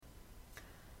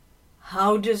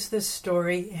How does this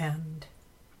story end?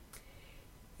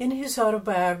 In his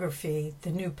autobiography, The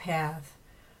New Path,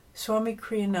 Swami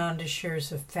Kriyananda shares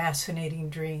a fascinating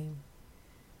dream.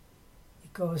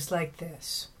 It goes like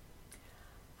this.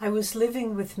 I was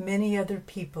living with many other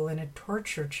people in a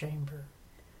torture chamber.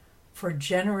 For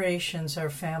generations our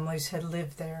families had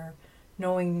lived there,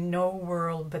 knowing no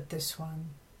world but this one.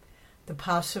 The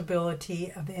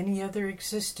possibility of any other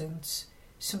existence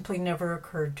simply never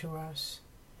occurred to us.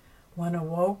 One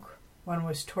awoke, one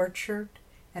was tortured,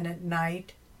 and at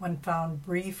night one found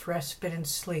brief respite in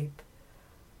sleep.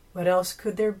 What else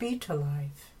could there be to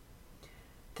life?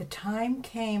 The time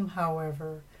came,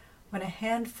 however, when a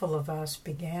handful of us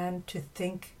began to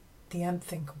think the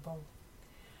unthinkable.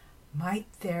 Might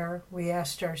there, we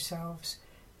asked ourselves,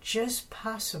 just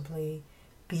possibly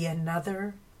be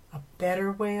another, a better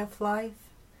way of life?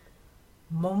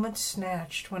 Moments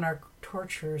snatched when our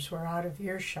torturers were out of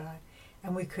earshot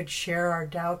and we could share our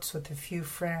doubts with a few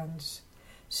friends,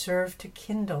 served to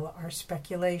kindle our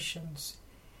speculations.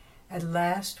 At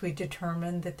last we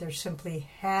determined that there simply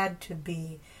had to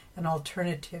be an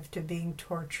alternative to being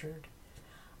tortured.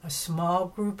 A small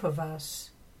group of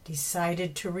us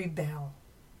decided to rebel.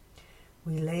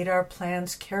 We laid our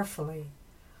plans carefully.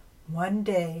 One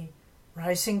day,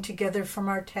 rising together from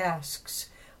our tasks,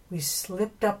 we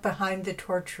slipped up behind the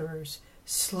torturers,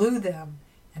 slew them,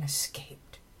 and escaped.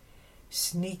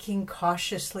 Sneaking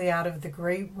cautiously out of the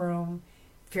great room,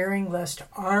 fearing lest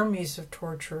armies of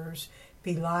torturers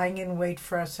be lying in wait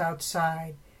for us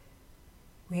outside,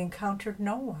 we encountered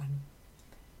no one.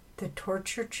 The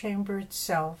torture chamber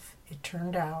itself, it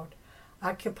turned out,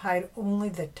 occupied only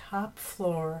the top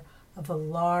floor of a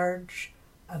large,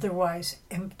 otherwise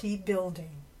empty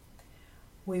building.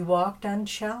 We walked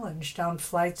unchallenged down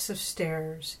flights of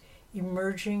stairs,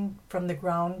 emerging from the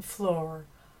ground floor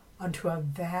onto a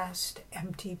vast,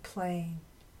 empty plain.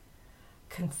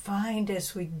 Confined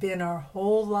as we'd been our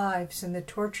whole lives in the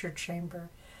torture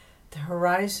chamber, the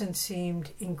horizon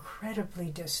seemed incredibly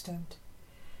distant.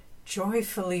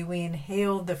 Joyfully we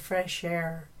inhaled the fresh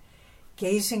air.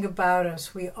 Gazing about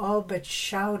us, we all but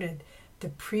shouted the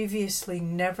previously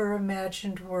never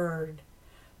imagined word,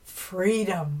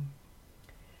 freedom.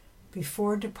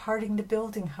 Before departing the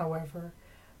building, however,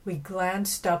 we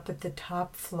glanced up at the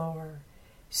top floor,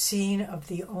 scene of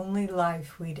the only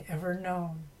life we'd ever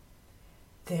known.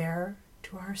 There,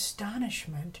 to our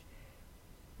astonishment,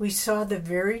 we saw the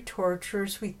very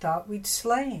torturers we thought we'd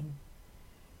slain.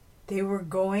 They were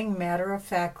going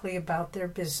matter-of-factly about their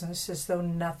business as though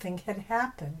nothing had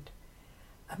happened.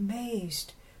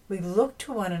 Amazed, we looked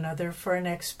to one another for an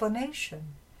explanation.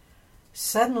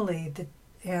 Suddenly, the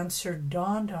answer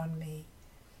dawned on me.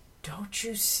 "Don't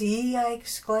you see?" I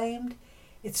exclaimed.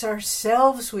 "It's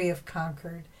ourselves we have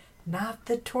conquered, not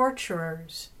the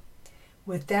torturers."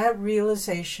 With that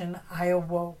realization, I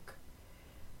awoke.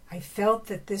 I felt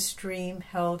that this dream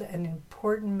held an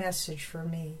important message for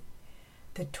me.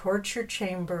 The torture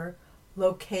chamber,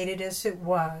 located as it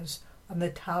was on the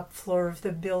top floor of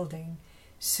the building,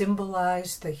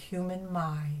 symbolized the human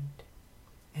mind.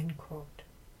 End quote.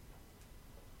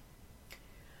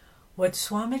 What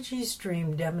Swamiji's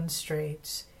dream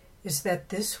demonstrates is that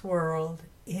this world,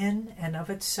 in and of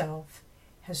itself,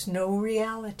 has no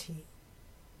reality,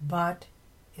 but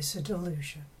is a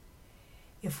delusion.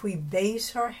 If we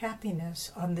base our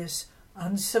happiness on this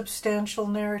unsubstantial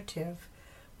narrative,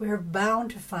 we are bound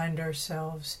to find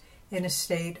ourselves in a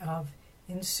state of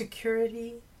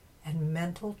insecurity and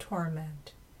mental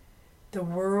torment. The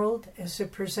world, as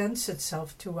it presents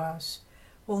itself to us,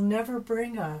 will never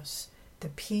bring us the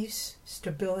peace,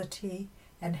 stability,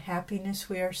 and happiness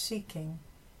we are seeking.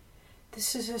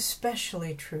 This is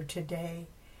especially true today,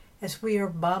 as we are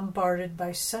bombarded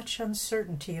by such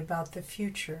uncertainty about the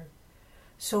future.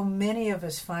 So many of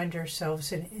us find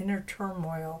ourselves in inner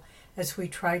turmoil as we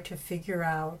try to figure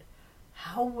out,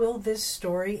 how will this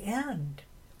story end?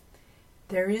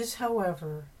 There is,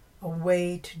 however, a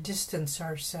way to distance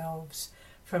ourselves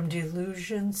from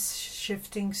delusion's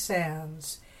shifting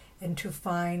sands and to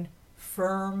find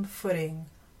firm footing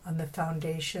on the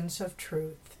foundations of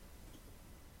truth.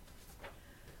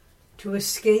 To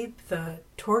escape the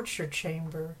torture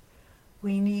chamber,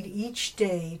 we need each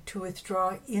day to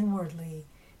withdraw inwardly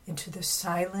into the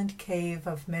silent cave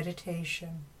of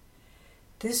meditation.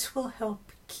 This will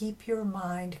help keep your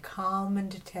mind calm and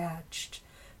detached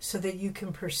so that you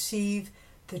can perceive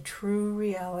the true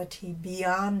reality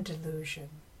beyond delusion.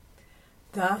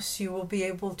 Thus, you will be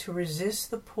able to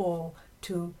resist the pull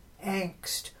to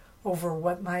angst over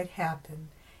what might happen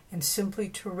and simply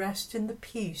to rest in the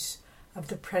peace of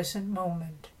the present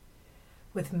moment.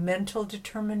 With mental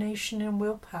determination and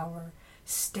willpower,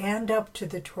 stand up to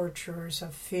the torturers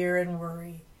of fear and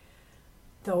worry.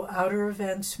 Though outer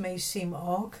events may seem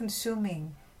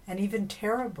all-consuming and even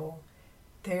terrible,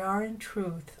 they are in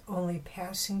truth only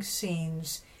passing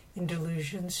scenes in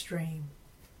delusion's dream.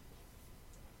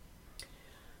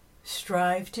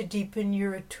 Strive to deepen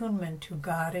your attunement to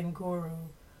God and Guru,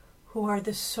 who are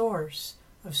the source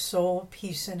of soul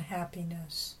peace and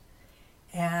happiness,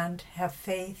 and have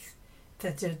faith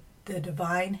that the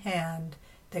divine hand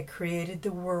that created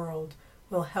the world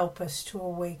will help us to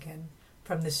awaken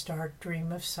from this dark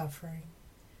dream of suffering.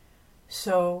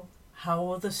 So, how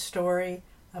will the story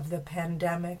of the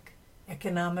pandemic,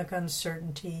 economic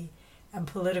uncertainty, and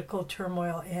political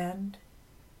turmoil end?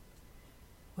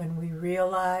 When we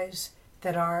realize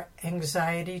that our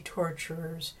anxiety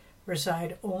torturers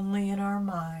reside only in our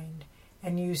mind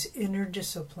and use inner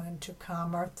discipline to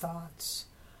calm our thoughts,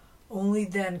 only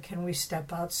then can we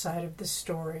step outside of the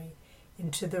story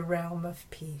into the realm of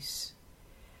peace.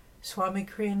 Swami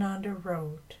Kriyananda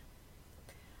wrote,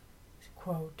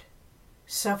 quote,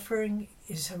 "Suffering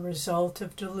is a result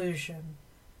of delusion,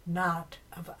 not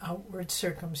of outward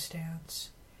circumstance.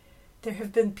 There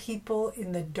have been people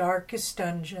in the darkest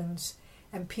dungeons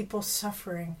and people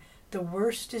suffering the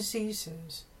worst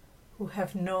diseases who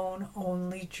have known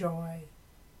only joy.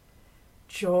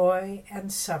 Joy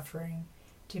and suffering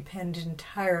depend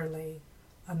entirely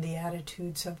on the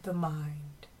attitudes of the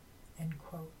mind." End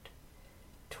quote.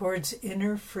 Towards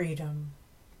inner freedom,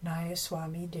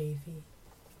 Nayaswami Devi.